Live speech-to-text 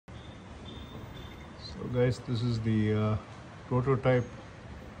So guys, this is the prototype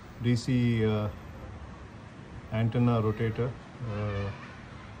DC antenna rotator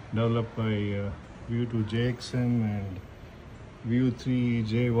developed by VU2JXM and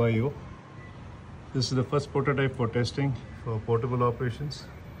VU3JYO. This is the first prototype for testing for portable operations.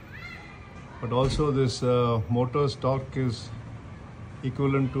 But also this motor's torque is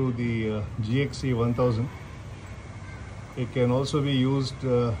equivalent to the GXC1000. It can also be used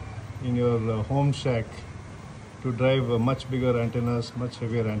in your home shack to drive much bigger antennas, much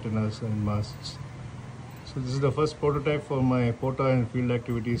heavier antennas and masts. So this is the first prototype for my POTA and field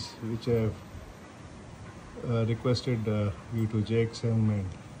activities, which I have requested VU2JXM and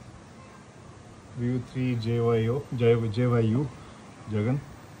VU3JYO, Jegan,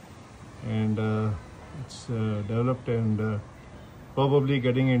 and it's developed and probably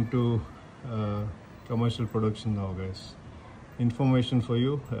getting into commercial production now, guys. Information for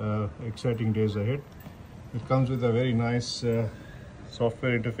you, exciting days ahead. It comes with a very nice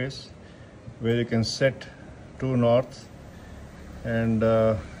software interface where you can set true north, and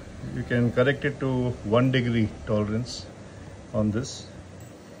you can correct it to 1 degree tolerance on this.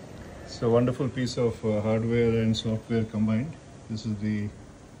 It's a wonderful piece of hardware and software combined. This is the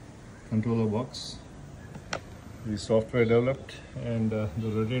controller box, the software developed, and the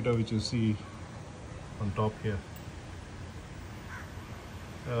rotator which you see on top here.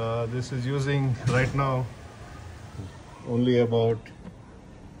 This is using right now only about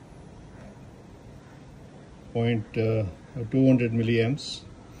 200 milliamps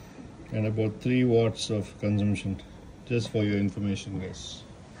and about 3 watts of consumption, just for your information, guys.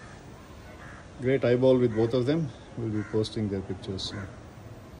 Great eyeball with both of them. We'll be posting their pictures soon.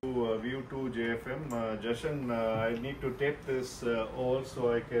 VU2JFM, Jashan, I need to tape this all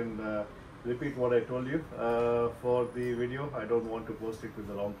so I can repeat what I told you for the video. I don't want to post it with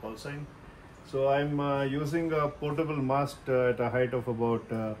the wrong call sign. So I'm using a portable mast at a height of about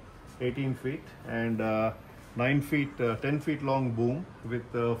 18 feet and 10 feet long boom with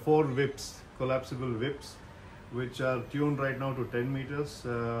 4 whips, collapsible whips, which are tuned right now to 10 meters.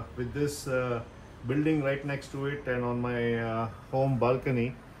 With this building right next to it and on my home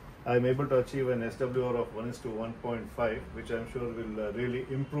balcony, I'm able to achieve an SWR of 1:1.5, which I'm sure will really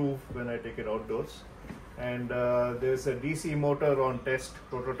improve when I take it outdoors. And there's a DC motor on test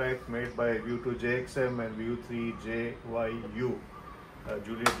prototype made by VU2JXM and VU3JYU,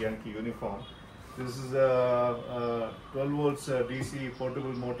 Juliet Yankee uniform. This is a 12 volts DC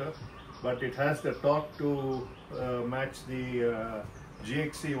portable motor, but it has the torque to match the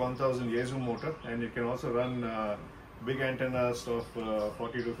GXC1000 Yaesu motor, and it can also run big antennas of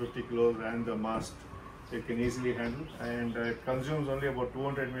 40 to 50 kilos, and the mast it can easily handle, and it consumes only about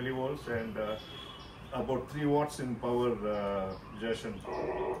 200 millivolts and about 3 watts in power Jashan.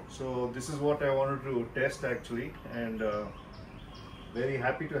 So this is what I wanted to test actually, and very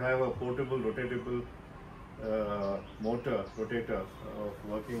happy to have a portable rotatable motor rotator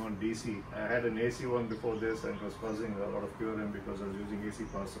working on DC. I had an AC one before this and it was causing a lot of QRM because I was using AC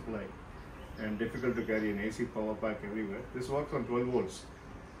power supply and difficult to carry an AC power pack everywhere. This works on 12 volts,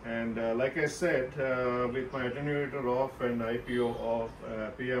 and like I said, with my attenuator off and IPO off,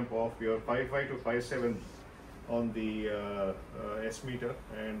 preamp off, you're 5.5 to 5.7 on the S meter,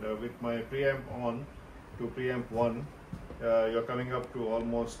 and with my preamp on to preamp 1, you're coming up to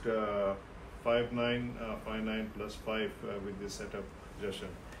almost 5.9 plus 5 with this setup, Jashan.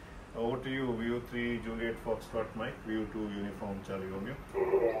 Over to you, VU3 Juliet Foxtrot Mike, VU2 Uniform Charlie Romeo.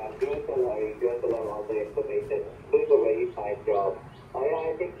 Yeah, thanks a lot on all the information. Doing a very fine job.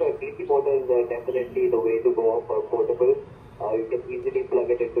 I think DC motor is definitely the way to go for portable. You can easily plug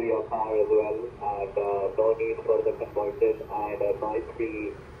it into your car as well, and no need for the conversion and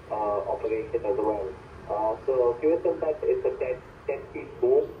noise-free operation as well. So QSM that is a 10 feet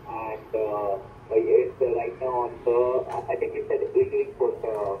boom, and it's right now on the, I think it's an 18-foot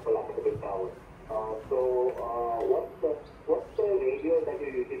collapsible tower. What's the radio that you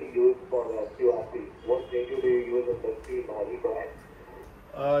usually use for QRP? What radio do you use in the field? Go ahead.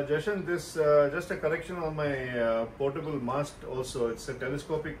 Jashan, this just a correction on my portable mast also. It's a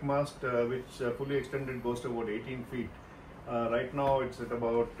telescopic mast which fully extended goes to about 18 feet. Right now it's at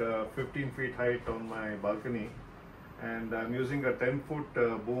about 15 feet height on my balcony, and I'm using a 10-foot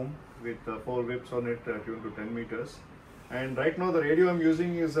boom with 4 whips on it tuned to 10 meters. And right now the radio I'm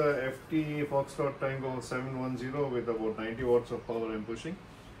using is a FT Foxtrot Tango 710 with about 90 watts of power I'm pushing.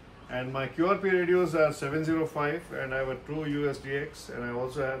 And my QRP radios are 705, and I have a true USDX, and I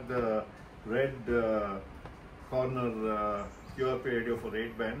also have the red corner QRP radio for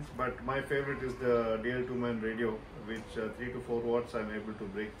 8 bands. But my favorite is the DL2-man radio, which 3 to 4 watts I'm able to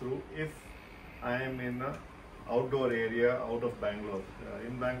break through if I am in a outdoor area out of Bangalore.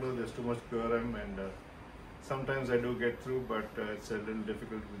 In Bangalore there's too much QRM, and sometimes I do get through, but it's a little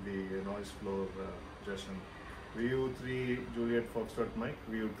difficult with the noise floor Jason. VU3 Juliet Foxtrot Mike,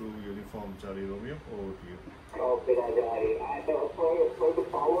 VU2 Uniform Charlie Romeo, over to you. Okay, Rajan. And for the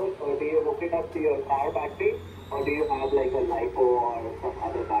power, do you hook it up to your car battery, or do you have like a LiPo or some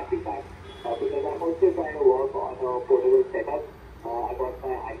other battery pack? Because I'm also trying to work on a portable setup. I got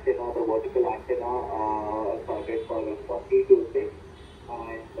my antenna, the vertical antenna, sorted for 4026.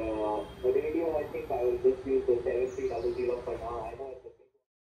 And the radio, I think I will just use the 7300 for now. I know